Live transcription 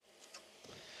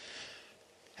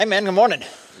Hey man, good morning.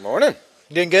 Morning.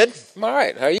 You doing good? I'm all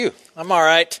right. How are you? I'm all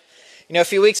right. A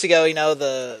few weeks ago,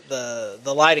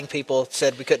 the lighting people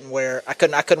said I couldn't wear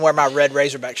my red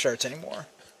Razorback shirts anymore.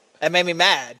 That made me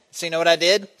mad. So you know what I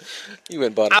did? You went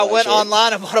and bought a I black went shirt.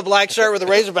 online and bought a black shirt with a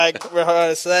Razorback.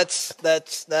 So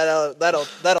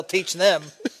that'll teach them,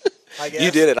 I guess.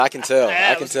 You did it. I can tell.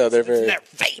 I can tell. They're very. Their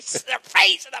face.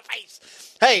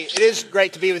 Hey, it is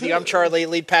great to be with you. I'm Charlie,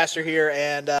 lead pastor here,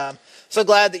 and so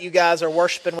glad that you guys are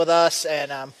worshiping with us.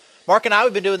 And Mark and I,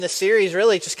 we've been doing this series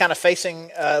really just kind of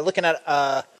looking at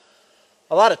a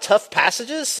lot of tough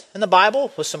passages in the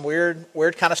Bible with some weird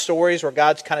kind of stories where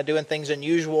God's kind of doing things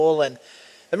unusual. And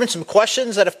there have been some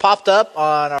questions that have popped up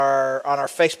on our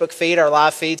Facebook feed, our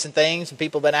live feeds and things, and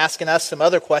people have been asking us some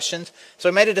other questions. So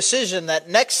we made a decision that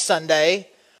next Sunday,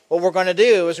 what we're going to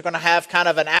do is we're going to have kind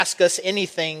of an Ask Us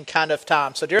Anything kind of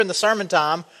time. So during the sermon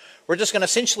time, we're just going to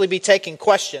essentially be taking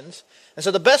questions. And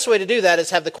so the best way to do that is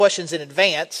have the questions in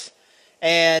advance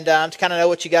and to kind of know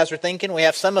what you guys are thinking. We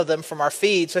have some of them from our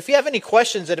feed. So if you have any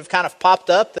questions that have kind of popped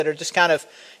up that are just kind of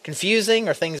confusing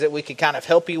or things that we could kind of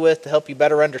help you with to help you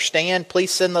better understand,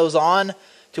 please send those on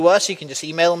to us. You can just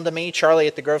email them to me,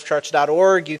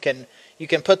 charlie@thegrovechurch.org. You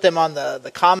can put them on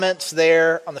the comments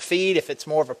there on the feed if it's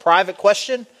more of a private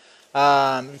question.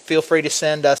 Feel free to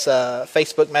send us a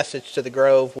Facebook message to The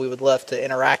Grove. We would love to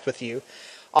interact with you.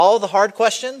 All the hard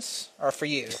questions are for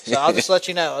you. So I'll just let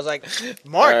you know. I was like,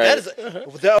 Mark,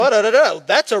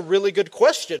 that's a really good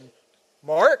question,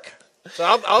 Mark. So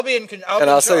I'll be in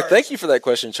I'll say charge. thank you for that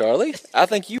question, Charlie. I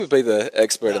think you would be the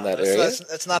expert in that area.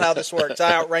 That's not how this works.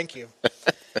 I outrank you.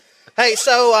 Hey,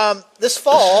 so this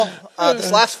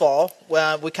last fall,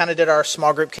 we kind of did our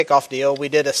small group kickoff deal. We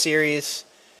did a series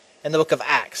in the book of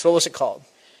Acts. What was it called?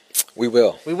 We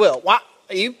will. Why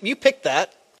you picked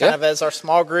that kind of as our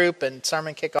small group and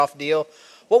sermon kickoff deal.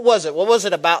 What was it? What was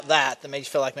it about that made you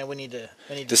feel like, man, we need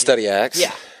to study Acts?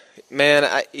 Yeah.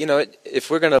 Man,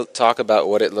 if we're going to talk about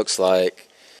what it looks like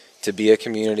to be a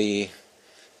community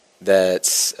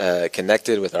that's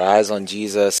connected with our eyes on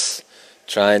Jesus,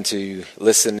 trying to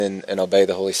listen and obey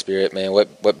the Holy Spirit, man,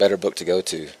 what better book to go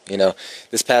to?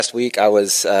 This past week I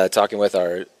was talking with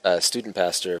our student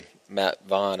pastor, Matt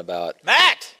Vaughn, about...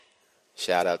 Matt!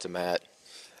 Shout out to Matt.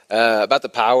 About the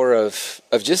power of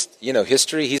just,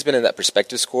 history. He's been in that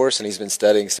perspectives course, and he's been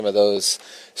studying some of those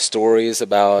stories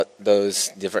about those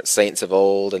different saints of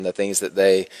old and the things that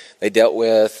they dealt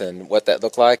with and what that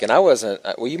looked like. And I wasn't...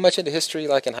 were you much into history,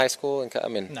 like in high school?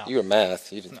 No. You were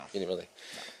math. You didn't really...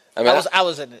 I was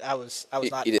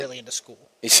not really into school.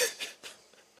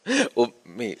 Well,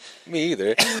 me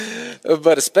either.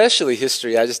 But especially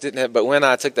history, I just didn't have. But when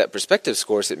I took that perspectives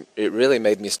course, it really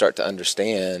made me start to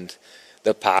understand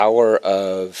the power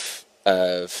of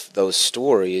those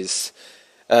stories.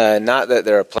 Not that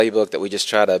they're a playbook that we just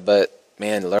try to, but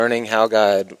man, learning how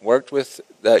God worked with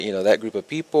that group of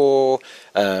people,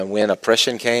 when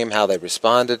oppression came, how they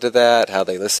responded to that, how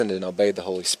they listened and obeyed the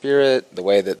Holy Spirit, the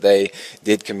way that they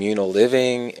did communal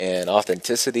living and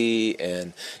authenticity,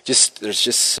 and there's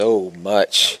just so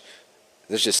much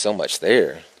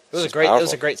there. It was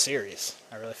a great series.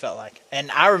 I really felt like,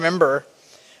 and I remember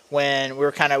when we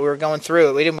were going through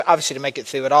it. We didn't obviously to make it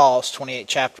through it all. It's 28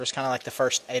 chapters, kind of like the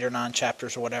first 8 or 9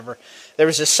 chapters or whatever. There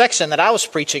was this section that I was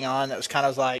preaching on that was kind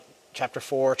of like chapter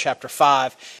 4, chapter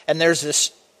 5, and there's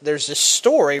this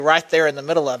story right there in the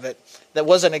middle of it that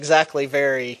wasn't exactly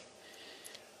very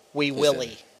wee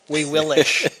willish. We try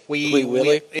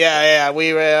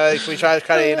to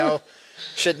kind of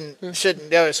shouldn't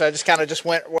do it. So I just kind of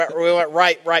we went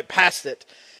right past it,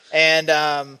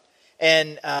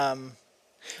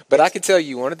 But I can tell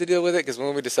you wanted to deal with it because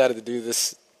when we decided to do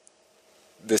this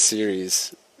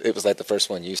series, it was like the first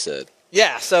one you said.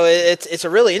 Yeah, so it's a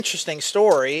really interesting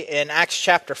story in Acts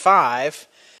chapter 5,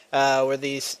 where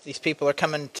these people are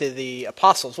coming to the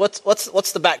apostles.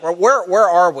 What's the background? Where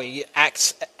are we?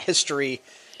 Acts history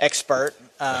expert.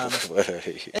 Yeah,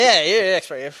 you're an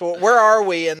expert. Where are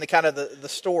we in the kind of the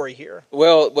story here?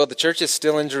 Well, the church is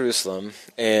still in Jerusalem,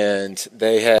 and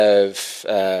they have,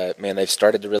 they've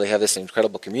started to really have this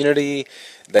incredible community.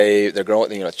 They're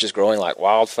growing, it's just growing like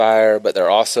wildfire, but they're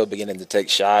also beginning to take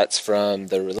shots from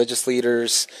the religious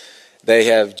leaders. They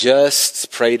have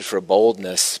just prayed for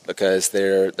boldness because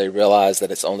they realize that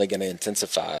it's only going to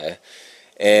intensify.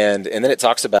 And then it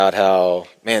talks about how,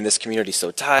 man, this community's so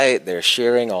tight. They're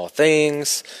sharing all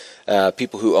things.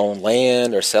 People who own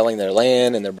land are selling their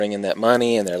land, and they're bringing that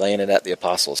money, and they're laying it at the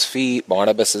apostles' feet.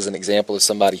 Barnabas is an example of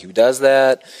somebody who does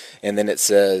that. And then it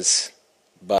says,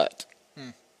 but.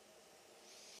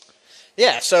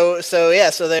 Yeah, so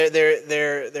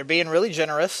they're being really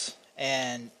generous,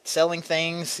 and selling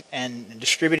things and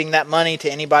distributing that money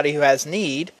to anybody who has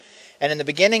need. And in the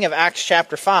beginning of Acts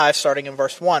chapter 5, starting in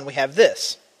verse 1, we have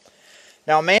this.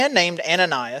 Now a man named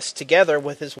Ananias, together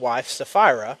with his wife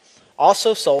Sapphira,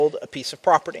 also sold a piece of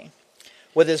property.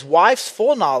 With his wife's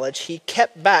full knowledge, he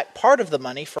kept back part of the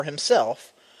money for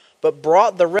himself, but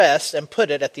brought the rest and put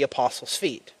it at the apostles'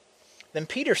 feet. Then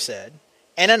Peter said,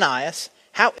 Ananias,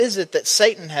 how is it that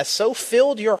Satan has so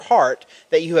filled your heart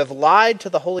that you have lied to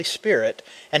the Holy Spirit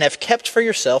and have kept for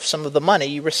yourself some of the money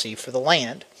you received for the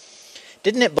land?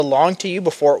 Didn't it belong to you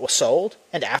before it was sold?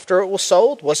 And after it was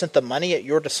sold, wasn't the money at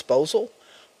your disposal?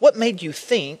 What made you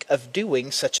think of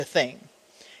doing such a thing?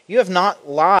 You have not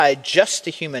lied just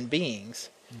to human beings,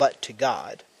 but to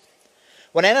God.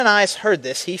 When Ananias heard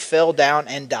this, he fell down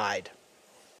and died.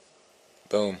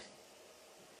 Boom.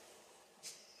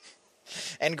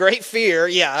 And great fear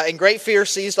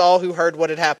seized all who heard what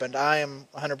had happened. I am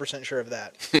 100% sure of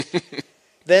that.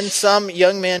 Then some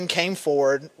young men came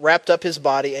forward, wrapped up his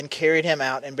body, and carried him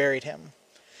out and buried him.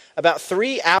 About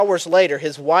 3 hours later,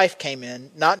 his wife came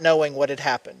in, not knowing what had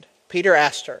happened. Peter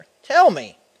asked her, Tell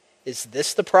me, is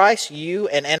this the price you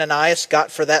and Ananias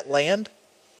got for that land?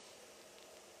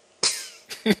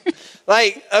 So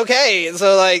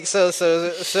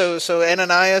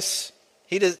Ananias,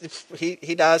 he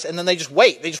dies, and then they just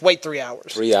wait. They just wait 3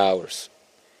 hours. 3 hours.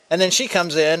 And then she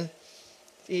comes in,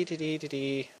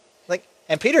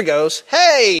 and Peter goes,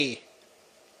 Hey,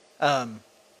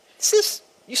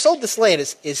 you sold this land.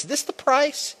 Is this the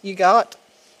price you got?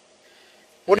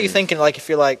 What are you thinking? Like if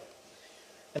you're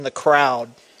in the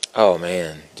crowd. Oh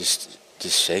man, just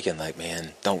shaking. Like,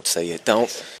 man, don't say it. Don't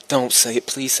say it.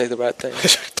 Please say the right thing.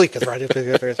 Please,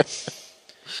 right.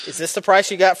 Is this the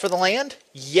price you got for the land?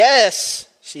 Yes,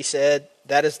 she said.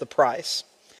 That is the price.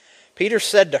 Peter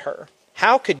said to her,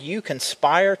 How could you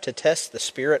conspire to test the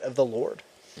Spirit of the Lord?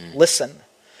 Listen,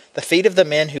 the feet of the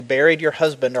men who buried your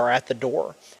husband are at the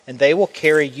door, and they will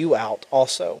carry you out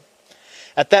also.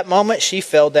 At that moment she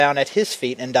fell down at his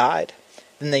feet and died.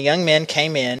 Then the young men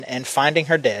came in, and finding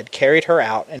her dead, carried her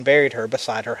out and buried her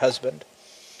beside her husband.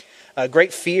 A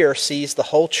great fear seized the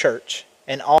whole church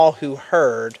and all who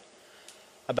heard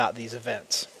about these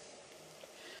events.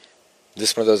 Is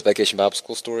this one of those Vacation Bible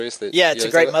School stories? It's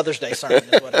a great Mother's Day sermon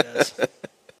is what it is.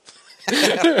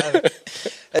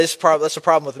 That's a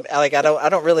problem with I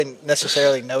don't really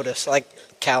necessarily notice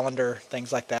calendar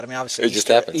things like that. I mean, obviously it just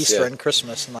happens, Easter and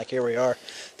Christmas, and here we are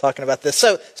talking about this.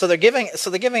 So they're giving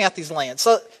out these lands.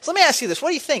 So let me ask you this: what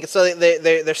do you think? So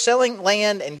they're selling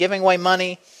land and giving away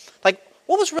money.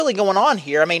 What was really going on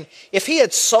here? I mean, if he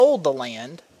had sold the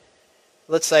land,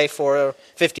 let's say for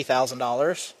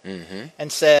 $50,000,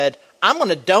 and said, "I'm going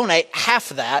to donate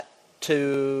half of that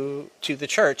to the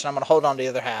church, and I'm going to hold on to the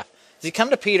other half," does he come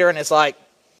to Peter and is like,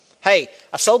 "Hey,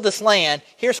 I sold this land.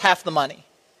 Here's half the money."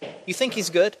 You think he's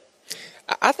good?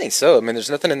 I think so. I mean,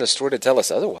 there's nothing in the story to tell us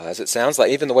otherwise. It sounds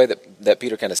like, even the way that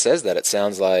Peter kind of says that, it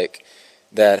sounds like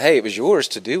that, hey, it was yours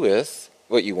to do with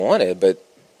what you wanted, but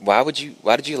why did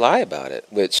you lie about it?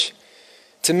 Which,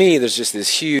 to me, there's just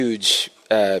this huge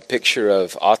picture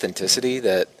of authenticity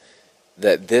that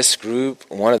this group,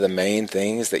 one of the main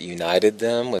things that united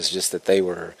them was just that they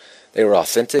were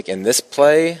authentic. In this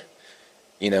play,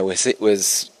 it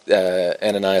was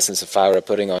Ananias and Sapphira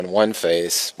putting on one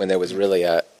face when there was really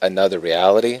another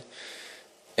reality.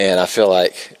 And I feel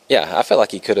like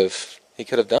he could have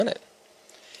done it.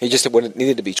 He just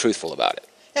needed to be truthful about it.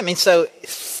 I mean, so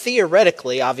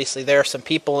theoretically, obviously, there are some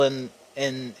people in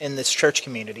this church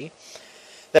community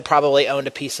that probably owned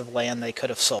a piece of land they could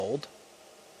have sold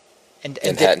and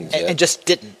just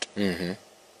didn't. Mm-hmm.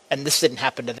 And this didn't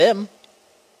happen to them.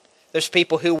 There's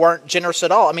people who weren't generous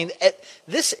at all. I mean,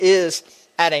 this is,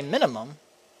 at a minimum,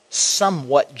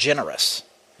 somewhat generous.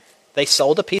 They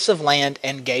sold a piece of land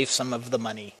and gave some of the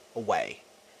money away.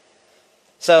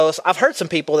 So I've heard some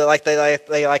people that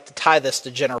they like to tie this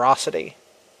to generosity.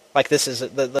 Like this is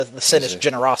the sin is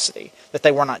generosity, that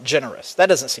they were not generous. That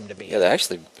doesn't seem to be. Yeah, they're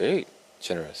actually very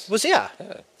generous. Yeah.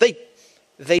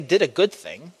 They did a good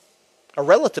thing, a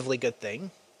relatively good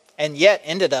thing, and yet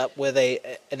ended up with an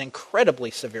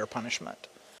incredibly severe punishment.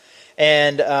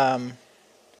 And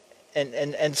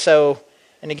so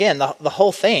again, the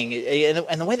whole thing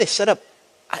and the way they set up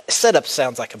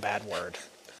sounds like a bad word.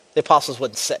 The apostles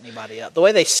wouldn't set anybody up. The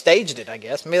way they staged it, I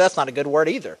guess, maybe that's not a good word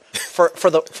either for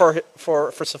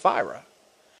Sapphira.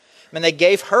 I mean, they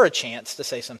gave her a chance to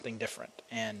say something different,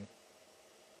 and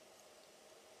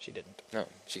she didn't. No,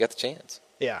 she got the chance.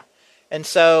 Yeah, and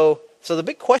so the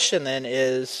big question then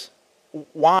is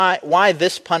why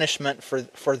this punishment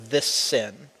for this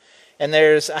sin? And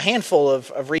there's a handful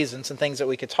of reasons and things that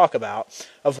we could talk about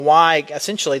of why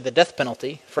essentially the death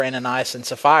penalty for Ananias and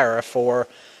Sapphira for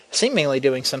seemingly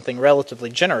doing something relatively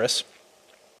generous.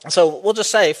 So we'll just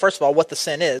say, first of all, what the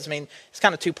sin is. I mean, it's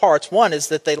kind of two parts. One is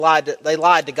that they lied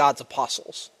to God's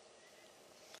apostles.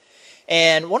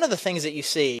 And one of the things that you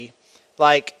see,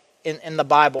 like in the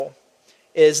Bible,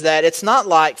 is that it's not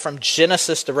like from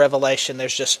Genesis to Revelation,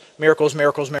 there's just miracles,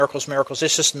 miracles, miracles, miracles.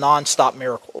 It's just nonstop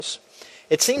miracles.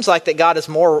 It seems like that God is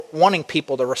more wanting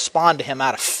people to respond to him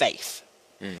out of faith.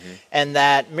 Mm-hmm. And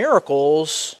that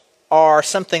miracles are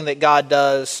something that God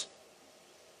does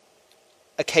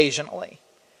occasionally.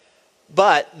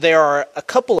 But there are a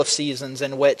couple of seasons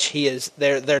in which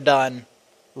they're done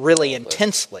really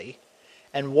intensely.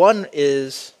 And one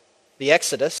is the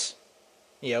Exodus,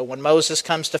 when Moses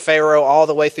comes to Pharaoh all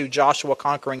the way through Joshua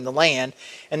conquering the land.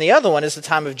 And the other one is the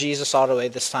time of Jesus all the way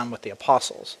this time with the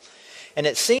apostles. And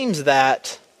it seems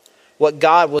that what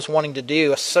God was wanting to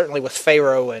do, certainly with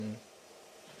Pharaoh and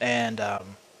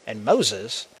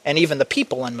Moses, and even the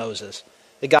people in Moses,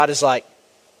 that God is like,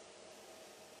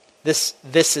 this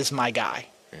is my guy.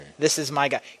 This is my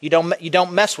guy. You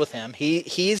don't mess with him.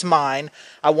 He's mine.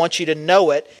 I want you to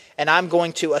know it, and I'm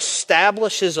going to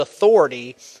establish his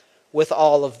authority with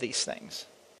all of these things.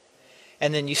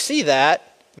 And then you see that.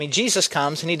 I mean, Jesus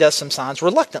comes and he does some signs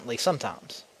reluctantly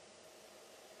sometimes.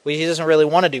 He doesn't really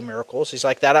want to do miracles. He's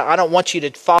like that. I don't want you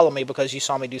to follow me because you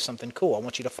saw me do something cool. I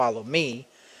want you to follow me.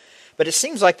 But it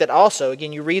seems like that also,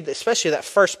 again, you read, especially that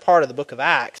first part of the book of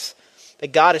Acts,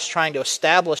 that God is trying to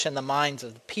establish in the minds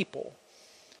of the people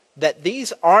that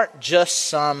these aren't just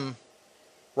some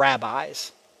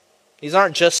rabbis. These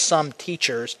aren't just some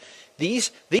teachers.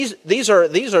 These are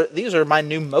my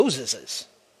new Moseses.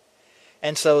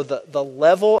 And so the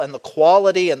level and the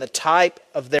quality and the type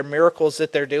of their miracles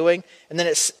that they're doing, and then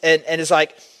it's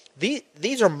like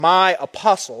these are my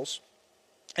apostles.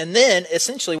 And then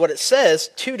essentially what it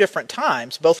says two different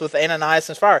times, both with Ananias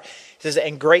and Sapphira, it says,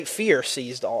 and great fear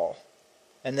seized all.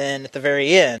 And then at the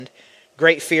very end,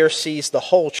 great fear seized the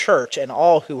whole church and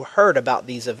all who heard about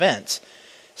these events.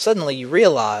 Suddenly you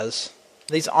realize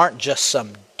these aren't just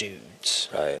some dudes.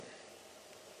 Right.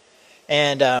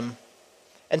 And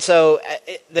so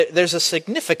there's a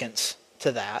significance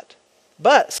to that.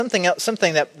 But something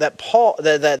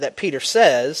that Peter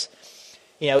says,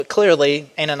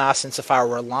 clearly Ananias and Sapphira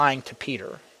were lying to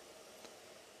Peter.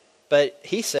 But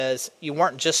he says, you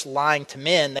weren't just lying to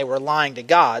men, they were lying to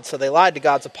God. So they lied to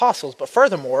God's apostles, but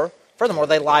furthermore,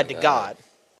 they lied to God.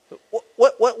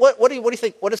 What do you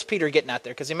think? What is Peter getting at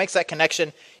there? Because he makes that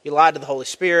connection. You lied to the Holy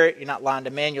Spirit. You're not lying to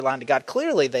men. You're lying to God.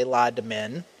 Clearly, they lied to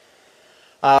men.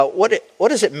 What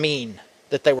does it mean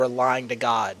that they were lying to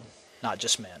God, not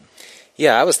just men?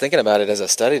 Yeah, I was thinking about it as I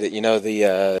studied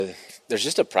it. There's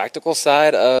just a practical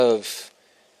side of,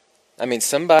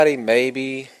 somebody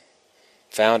maybe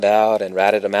found out and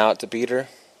ratted them out to Peter,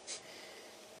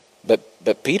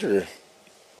 but Peter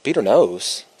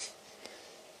knows.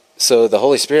 So the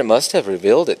Holy Spirit must have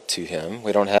revealed it to him.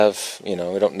 We don't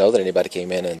know that anybody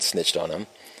came in and snitched on him.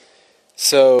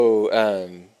 So,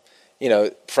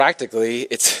 practically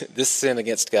it's this sin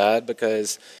against God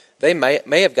because they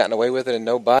may have gotten away with it and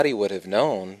nobody would have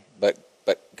known, but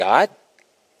God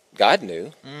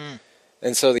knew. Mm.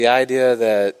 And so the idea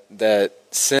that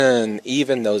sin,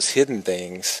 even those hidden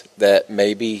things that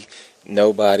maybe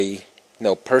no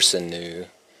person knew,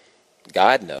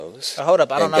 God knows. Hold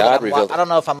up, I don't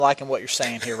know if I'm liking what you're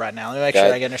saying here right now. Let me make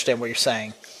sure I understand what you're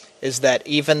saying. Is that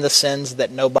even the sins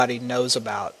that nobody knows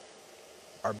about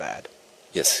are bad?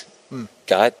 Yes. Mm.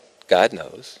 God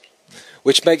knows.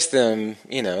 Which makes them,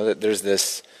 that there's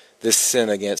this sin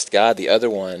against God, the other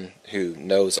one who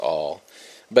knows all.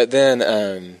 But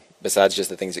then, besides just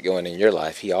the things that go on in your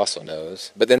life, he also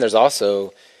knows. But then there's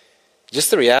also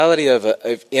just the reality of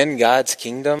in God's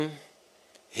kingdom,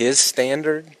 his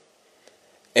standard.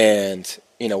 And,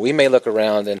 we may look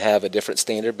around and have a different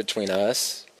standard between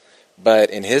us, but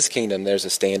in his kingdom there's a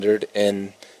standard.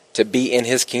 And to be in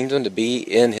his kingdom, to be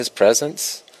in his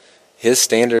presence, his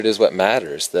standard is what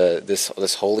matters,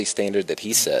 this holy standard that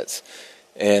he sets.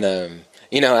 And,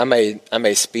 I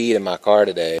may speed in my car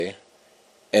today,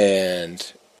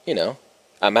 and,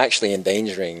 I'm actually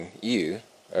endangering you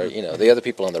or, the other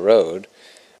people on the road.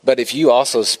 But if you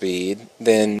also speed,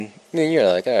 then you're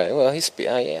like, all right, well, I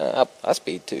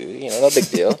speed too, no big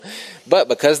deal. But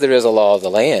because there is a law of the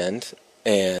land,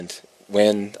 and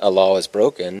when a law is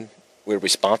broken, we're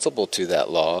responsible to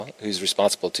that law, who's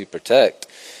responsible to protect.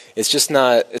 It's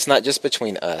not just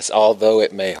between us, although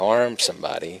it may harm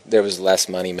somebody. There was less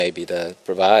money maybe to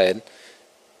provide,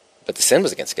 but the sin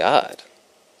was against God.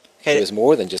 Okay. It was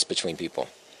more than just between people.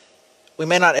 we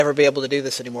may not ever be able to do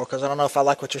this anymore because I don't know if I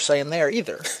like what you're saying there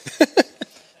either.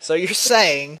 So you're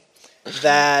saying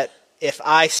that if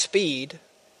I speed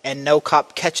and no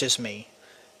cop catches me,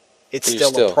 it's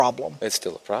still a problem. It's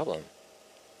still a problem.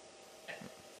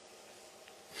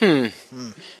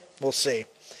 We'll see.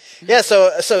 Yeah. So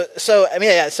I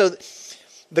mean, yeah. So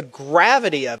the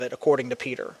gravity of it, according to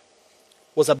Peter,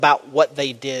 was about what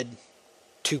they did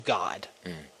to God.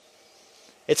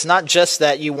 It's not just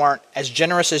that you weren't as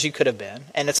generous as you could have been,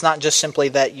 and it's not just simply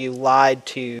that you lied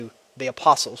to the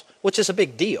apostles, which is a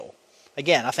big deal.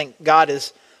 Again, I think God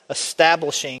is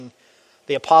establishing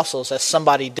the apostles as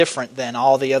somebody different than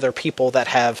all the other people that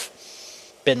have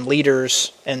been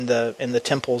leaders in the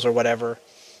temples or whatever.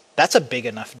 That's a big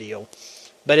enough deal.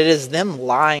 But it is them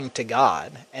lying to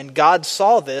God. And God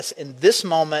saw this in this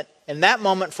moment, in that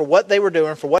moment, for what they were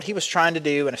doing, for what he was trying to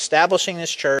do in establishing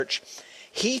this church.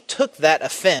 He took that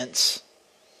offense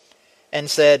and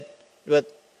said,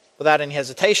 without any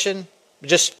hesitation,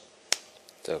 they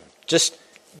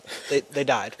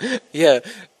died. Yeah,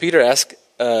 Peter asked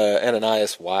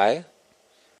Ananias why,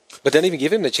 but didn't even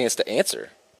give him the chance to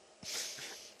answer.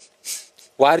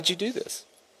 Why did you do this?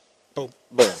 Boom.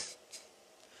 Boom.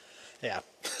 Yeah.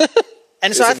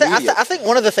 And so I think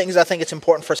one of the things I think it's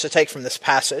important for us to take from this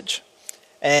passage,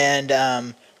 and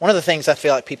one of the things I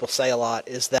feel like people say a lot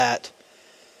is that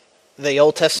the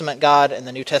Old Testament God and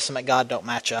the New Testament God don't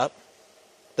match up.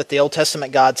 That the Old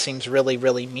Testament God seems really,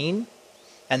 really mean,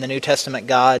 and the New Testament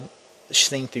God,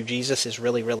 seen through Jesus, is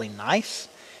really, really nice.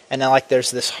 And then like there's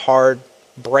this hard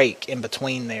break in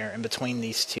between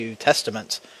these two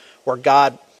testaments, where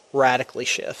God radically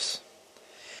shifts.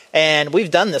 And we've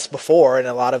done this before in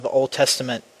a lot of Old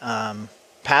Testament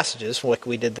passages. Like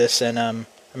we did this in, I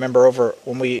remember over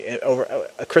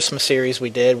a Christmas series we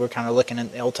did. We're kind of looking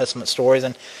at the Old Testament stories,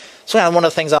 and so one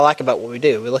of the things I like about what we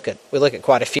do, we look at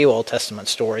quite a few Old Testament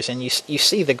stories, and you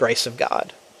see the grace of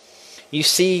God. You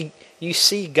see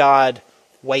God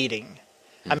waiting.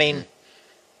 Mm-hmm. I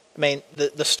mean,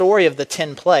 the story of the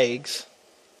 10 plagues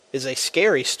is a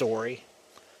scary story,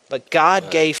 but God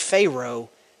gave Pharaoh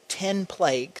 10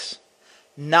 plagues,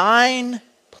 9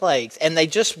 plagues, and they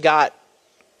just got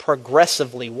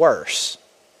progressively worse.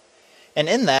 And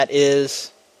in that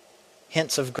is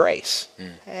hints of grace.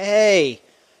 Hey,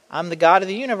 I'm the God of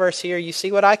the universe here. You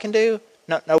see what I can do?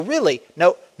 No, really.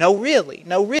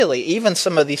 Even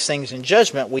some of these things in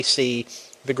judgment, we see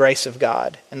the grace of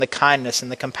God and the kindness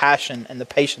and the compassion and the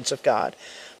patience of God.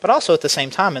 But also at the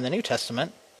same time in the New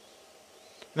Testament,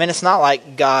 I mean, it's not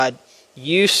like God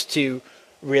used to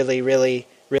really, really,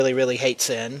 really, really hate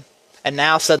sin, and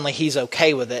now suddenly he's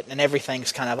okay with it, and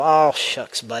everything's kind of, oh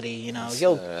shucks, buddy,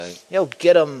 you'll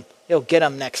get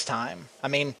them next time. I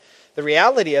mean, the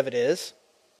reality of it is,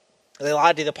 they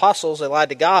lied to the apostles, they lied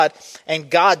to God, and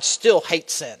God still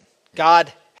hates sin.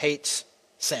 God hates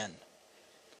sin.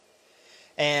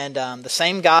 And the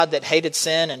same God that hated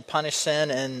sin and punished sin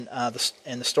in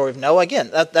the story of Noah, again,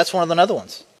 that's one of the other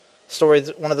ones.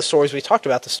 One of the stories we talked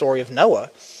about, the story of Noah.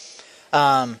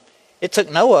 It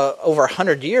took Noah over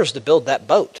 100 years to build that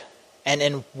boat. And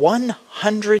in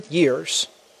 100 years,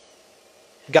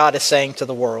 God is saying to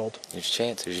the world, here's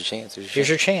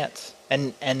your chance.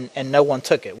 And no one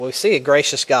took it. Well, we see a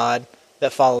gracious God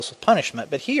that follows with punishment.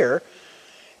 But here,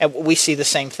 we see the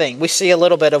same thing. We see a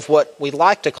little bit of what we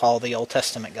like to call the Old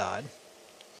Testament God.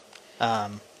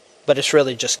 But it's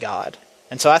really just God.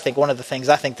 And so I think one of the things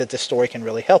I think that this story can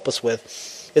really help us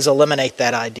with is eliminate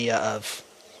that idea of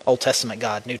Old Testament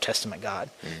God, New Testament God.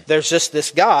 There's just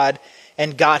this God,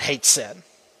 and God hates sin.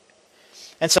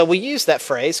 And so we use that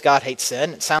phrase, God hates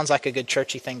sin. It sounds like a good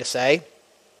churchy thing to say.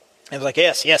 It's like,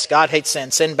 yes, God hates sin.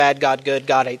 Sin bad, God good,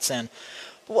 God hates sin.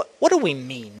 What do we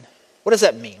mean? What does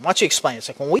that mean? Why don't you explain it? It's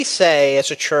like when we say, as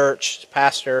a church,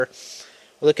 pastor,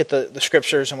 we look at the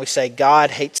scriptures and we say, God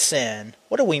hates sin.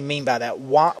 What do we mean by that?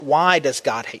 Why does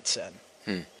God hate sin?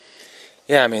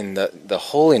 Yeah, I mean, the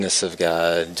holiness of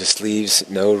God just leaves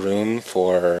no room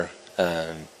for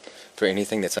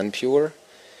anything that's impure.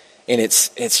 And it's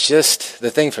just,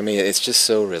 the thing for me, it's just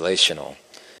so relational.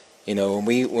 You know,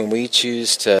 when we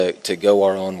choose to go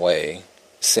our own way,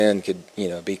 sin could,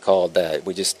 be called that.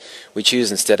 We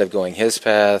choose, instead of going his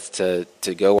path,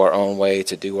 to go our own way,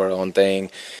 to do our own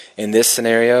thing. In this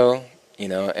scenario,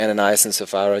 Ananias and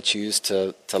Sapphira choose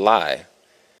to lie.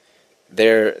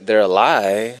 Their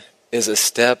lie is a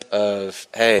step of,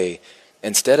 hey,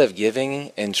 instead of giving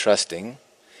and trusting,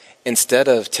 instead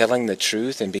of telling the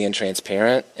truth and being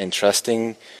transparent and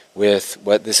trusting with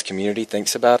what this community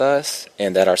thinks about us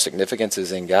and that our significance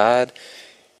is in God,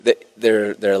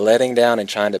 they're letting down and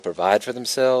trying to provide for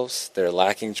themselves. They're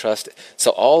lacking trust.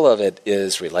 So all of it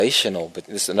is relational. But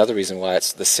this is another reason why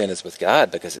the sin is with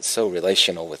God, because it's so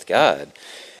relational with God.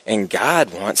 And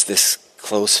God wants this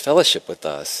close fellowship with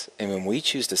us. And when we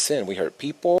choose to sin, we hurt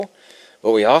people,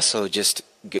 but we also just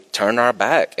turn our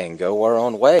back and go our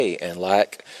own way and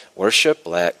lack worship,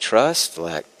 lack trust,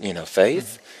 lack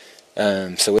faith.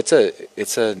 So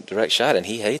it's a direct shot, and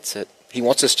He hates it. He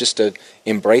wants us just to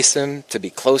embrace Him, to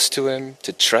be close to Him,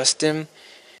 to trust Him,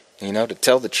 to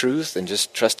tell the truth and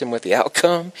just trust Him with the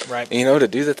outcome, right? To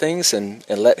do the things and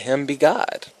let Him be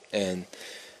God. And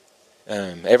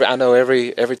I know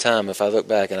every time if I look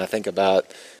back and I think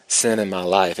about sin in my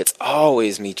life, it's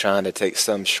always me trying to take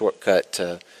some shortcut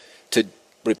to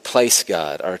replace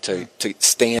God or to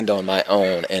stand on my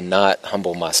own and not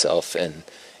humble myself and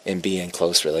be in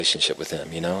close relationship with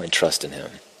Him, and trust in Him.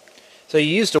 So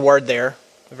you used a word there,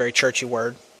 a very churchy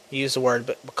word. You used the word,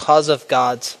 but because of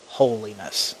God's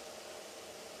holiness,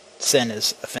 sin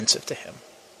is offensive to Him.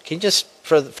 Can you just,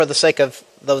 for the sake of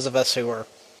those of us who are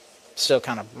still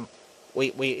kind of,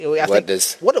 what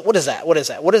is that?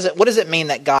 What does it mean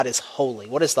that God is holy?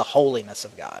 What is the holiness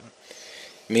of God?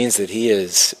 It means that He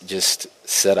is just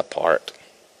set apart.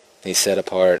 He's set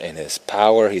apart in His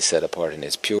power. He's set apart in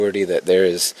His purity. That there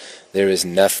is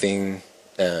nothing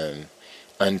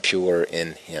unpure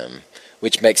in Him,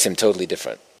 which makes Him totally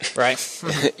different. Right.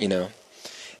 If you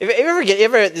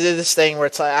ever do this thing where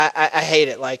it's like I hate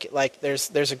it. Like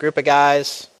there's a group of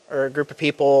guys or a group of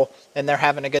people and they're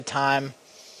having a good time,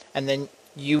 and then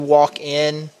you walk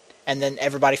in and then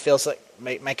everybody feels like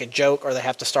make a joke or they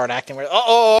have to start acting where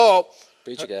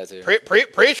preacher guys here.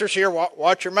 Preacher's here.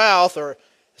 Watch your mouth. Or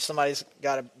somebody's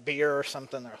got a beer or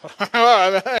something.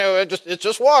 It's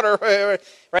just water,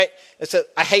 right?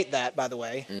 I hate that, by the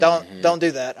way. Mm-hmm. Don't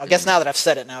do that. I guess now that I've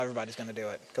said it, now everybody's going to do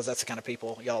it because that's the kind of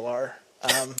people y'all are.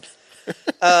 In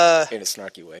a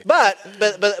snarky way. But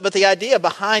the idea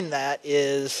behind that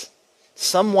is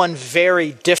someone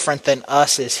very different than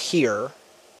us is here.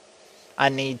 I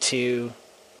need to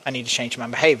change my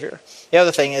behavior. The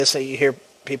other thing is that you hear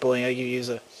people, you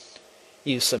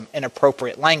use some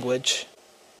inappropriate language.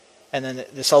 And then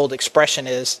this old expression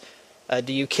is,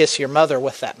 do you kiss your mother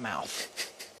with that mouth?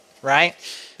 Right?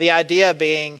 The idea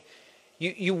being,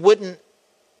 you wouldn't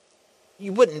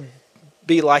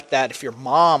be like that if your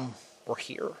mom were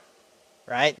here,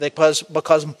 right?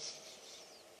 Because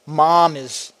mom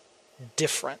is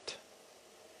different.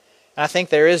 And I think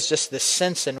there is just this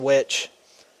sense in which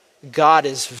God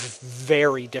is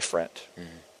very different.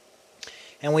 Mm-hmm.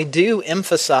 And we do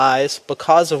emphasize,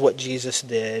 because of what Jesus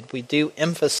did, we do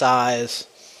emphasize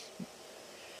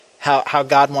how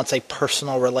God wants a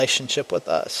personal relationship with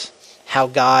us. How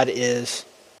God is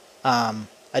a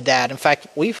dad. In fact,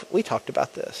 we talked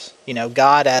about this.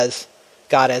 God as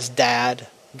dad,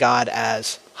 God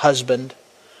as husband,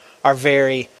 are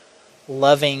very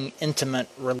loving, intimate,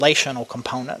 relational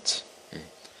components.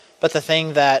 But the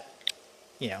thing that,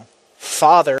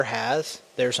 Father has,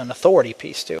 there's an authority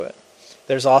piece to it.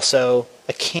 There's also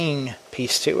a king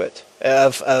piece to it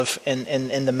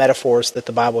in the metaphors that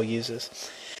the Bible uses.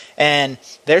 And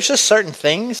there's just certain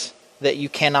things that you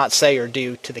cannot say or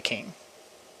do to the king.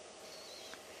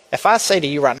 If I say to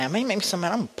you right now, maybe I'm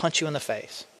going to punch you in the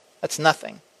face. That's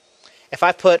nothing. If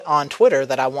I put on Twitter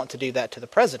that I want to do that to the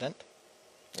president,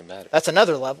 that's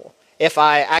another level. If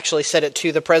I actually said it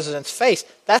to the president's face,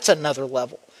 that's another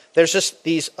level. There's just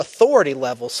these authority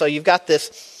levels. So you've got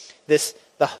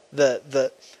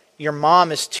your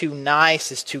mom is too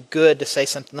nice, is too good to say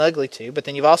something ugly to, but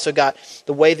then you've also got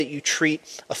the way that you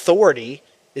treat authority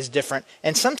is different.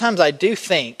 And sometimes I do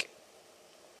think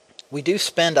we do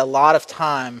spend a lot of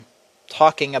time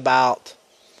talking about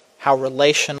how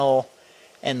relational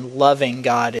and loving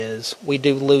God is. We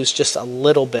do lose just a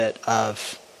little bit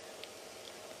of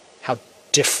how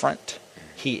different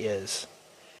He is.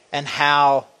 And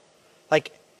how,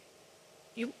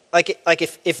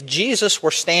 if Jesus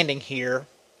were standing here,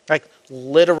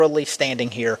 literally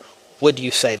standing here, would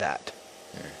you say that?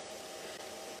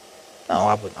 No,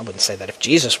 I wouldn't say that if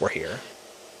Jesus were here.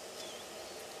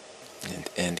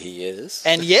 And He is.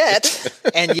 And yet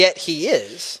He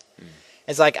is.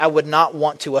 It's I would not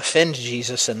want to offend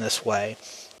Jesus in this way.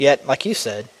 Yet, like you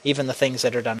said, even the things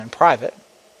that are done in private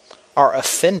are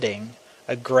offending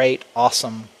a great,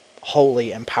 awesome,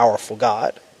 holy, and powerful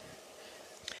God.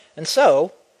 And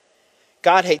so,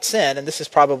 God hates sin, and this is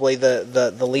probably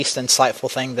the least insightful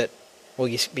thing that will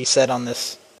be said on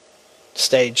this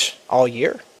stage all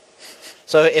year.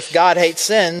 So if God hates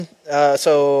sin,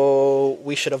 so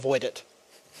we should avoid it.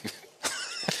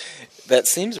 That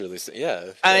seems really,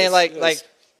 yeah. I mean,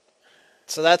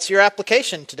 So that's your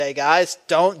application today, guys.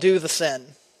 Don't do the sin.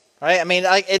 Right? I mean,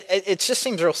 it just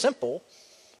seems real simple,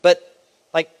 but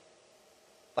like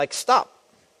stop.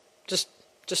 Just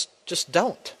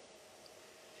don't.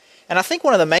 And I think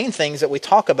one of the main things that we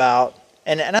talk about,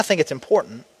 and I think it's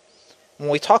important, when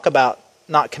we talk about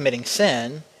not committing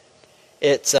sin,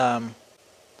 it's,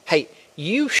 hey,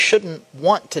 you shouldn't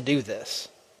want to do this.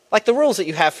 Like the rules that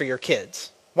you have for your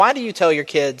kids. Why do you tell your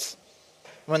kids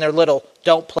when they're little,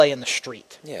 don't play in the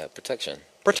street? Yeah, protection.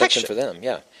 Protection for them,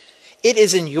 yeah. It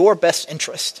is in your best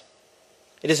interest.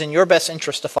 It is in your best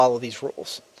interest to follow these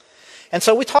rules. And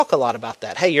so we talk a lot about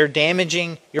that. Hey, you're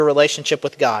damaging your relationship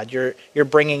with God. You're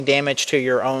bringing damage to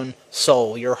your own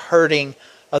soul. You're hurting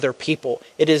other people.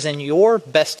 It is in your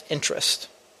best interest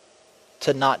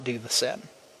to not do the sin.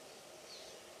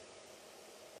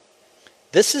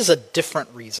 This is a different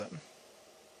reason.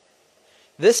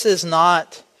 This doesn't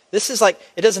have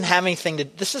anything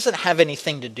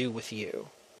to do with you.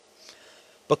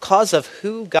 Because of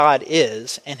who God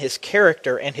is and his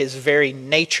character and his very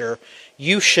nature,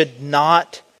 you should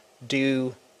not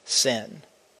do sin.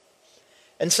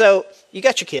 And so you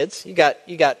got your kids. You got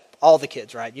all the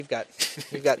kids, right? You've got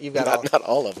all. Not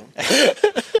all of them.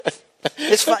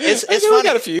 It's fun. It's we funny.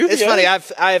 got a few, It's yeah. funny. I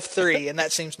have 3, and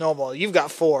that seems normal. You've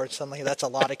got 4. Suddenly, that's a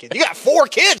lot of kids. You got 4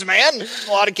 kids, man.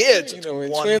 A lot of kids. You know,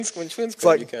 when One. twins It's come,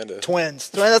 like you kind of twins.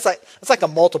 That's like a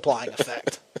multiplying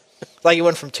effect. It's like you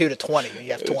went from 2 to 20, and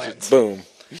you have twins. boom.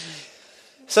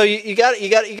 So you got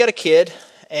a kid,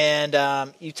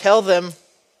 and you tell them,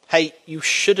 hey,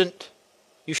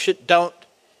 don't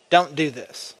do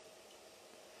this.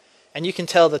 And you can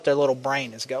tell that their little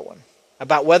brain is going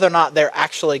about whether or not they're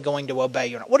actually going to obey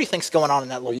you or not. What do you think's going on in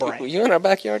that little brain? Were you in our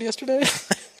backyard yesterday?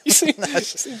 You seem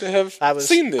to have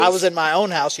seen this. I was in my own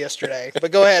house yesterday.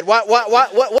 But go ahead.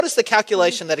 What is the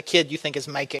calculation that a kid you think is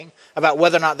making about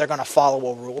whether or not they're going to follow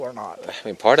a rule or not? I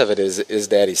mean, part of it is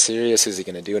Daddy serious? Is he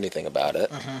going to do anything about it?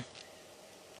 Mm-hmm.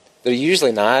 They're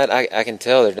usually not. I can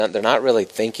tell they're not really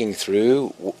thinking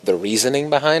through the reasoning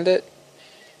behind it.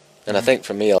 And I think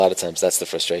for me, a lot of times that's the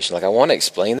frustration. Like I want to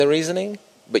explain the reasoning,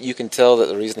 but you can tell that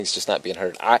the reasoning's just not being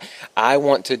heard. I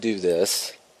want to do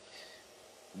this.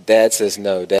 Dad says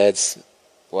no. Dad's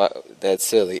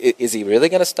silly. Is he really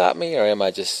going to stop me, or am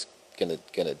I just going to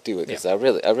do it because I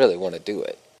really want to do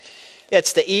it? Yeah,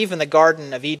 it's the Eve in the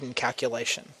Garden of Eden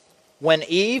calculation. When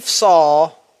Eve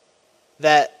saw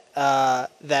that the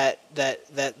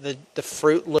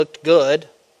fruit looked good,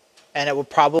 and it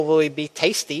would probably be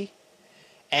tasty,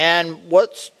 and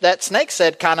what that snake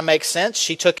said kind of makes sense,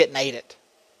 she took it and ate it.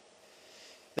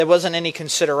 There wasn't any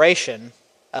consideration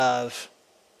of,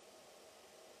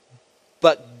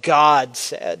 but God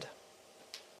said.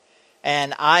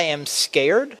 And I am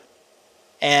scared,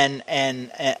 and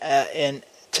I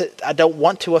don't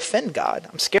want to offend God.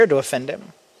 I'm scared to offend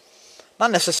him.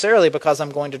 Not necessarily because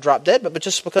I'm going to drop dead, but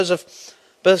just because of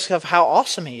how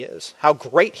awesome he is, how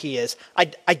great he is.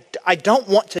 I don't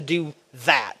want to do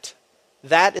that.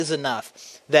 That is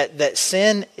enough. That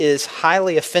sin is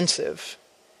highly offensive,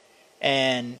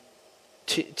 and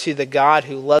to the God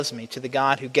who loves me, to the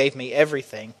God who gave me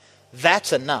everything,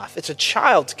 that's enough. It's a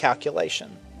child's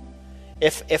calculation.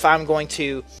 If I'm going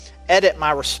to edit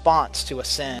my response to a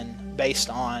sin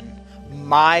based on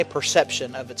my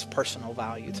perception of its personal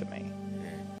value to me.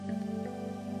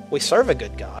 We serve a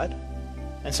good God,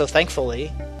 and so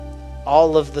thankfully,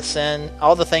 all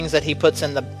the things that he puts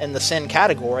in the sin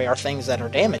category are things that are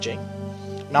damaging,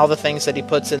 and all the things that he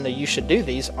puts in the you should do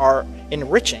these are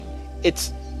enriching.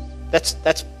 That's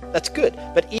good.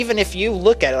 But even if you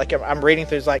look at it, like I'm reading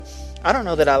through, it's like, I don't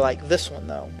know that I like this one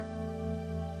though.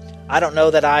 I don't know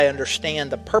that I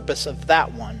understand the purpose of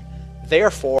that one.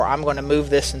 Therefore, I'm going to move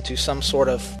this into some sort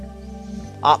of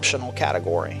optional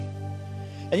category.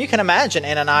 And you can imagine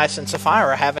Ananias and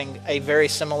Sapphira having a very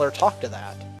similar talk to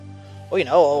that.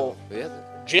 Well,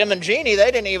 Jim and Jeannie,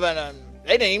 they didn't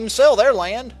even sell their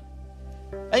land.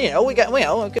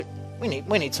 And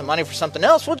we need some money for something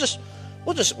else. We'll just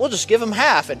give them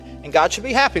half, and God should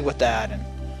be happy with that.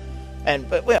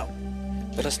 But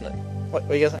let's not. What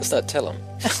you guys? Let's not tell them.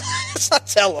 Let's not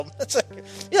tell them.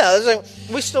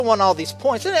 We still want all these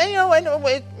points, and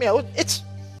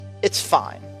it's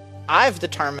fine. I've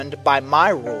determined by my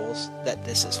rules that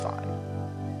this is fine.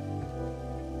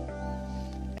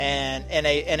 And in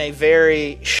a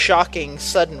very shocking,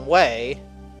 sudden way,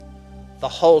 the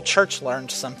whole church learned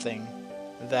something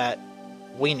that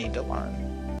we need to learn.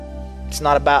 It's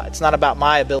not about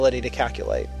my ability to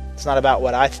calculate. It's not about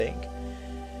what I think.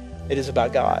 It is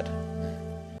about God.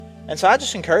 And so I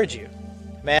just encourage you,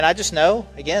 man. I just know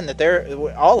again that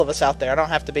all of us out there. I don't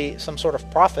have to be some sort of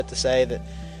prophet to say that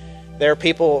There are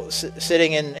people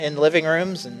sitting in living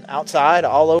rooms and outside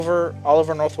all over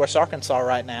Northwest Arkansas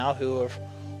right now who are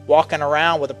walking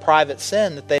around with a private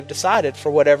sin that they've decided for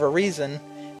whatever reason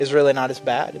is really not as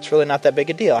bad. It's really not that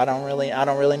big a deal. I don't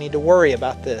really need to worry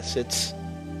about this.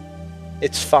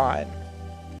 It's fine.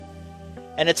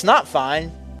 And it's not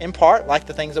fine, in part, like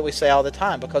the things that we say all the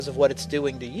time, because of what it's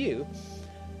doing to you.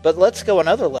 But let's go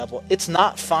another level. It's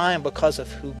not fine because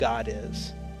of who God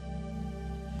is.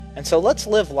 And so let's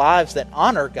live lives that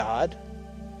honor God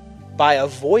by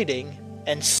avoiding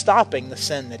and stopping the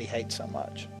sin that he hates so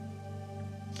much.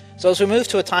 So as we move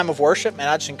to a time of worship, man,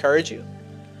 I just encourage you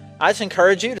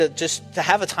to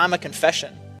have a time of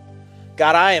confession.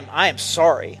 God, I am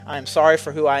sorry. I am sorry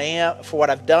for who I am, for what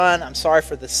I've done. I'm sorry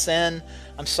for the sin.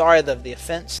 I'm sorry of the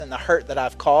offense and the hurt that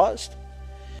I've caused.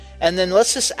 And then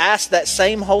let's just ask that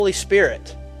same Holy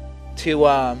Spirit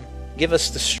to give us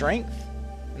the strength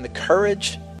and the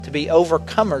courage to be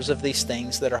overcomers of these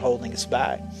things that are holding us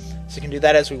back. So you can do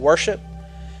that as we worship.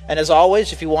 And as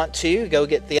always, if you want to, go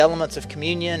get the elements of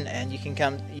communion, and you can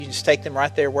just take them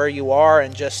right there where you are,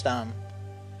 and just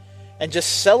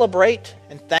celebrate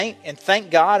and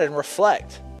thank God and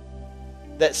reflect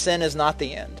that sin is not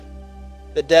the end,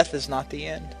 that death is not the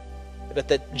end, but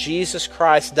that Jesus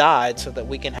Christ died so that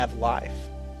we can have life.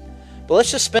 But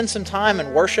let's just spend some time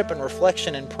in worship and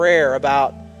reflection and prayer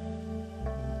about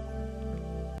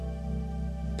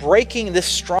breaking this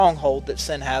stronghold that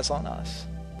sin has on us,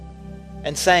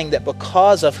 and saying that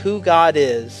because of who God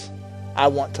is, I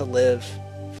want to live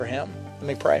for him. Let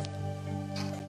me pray.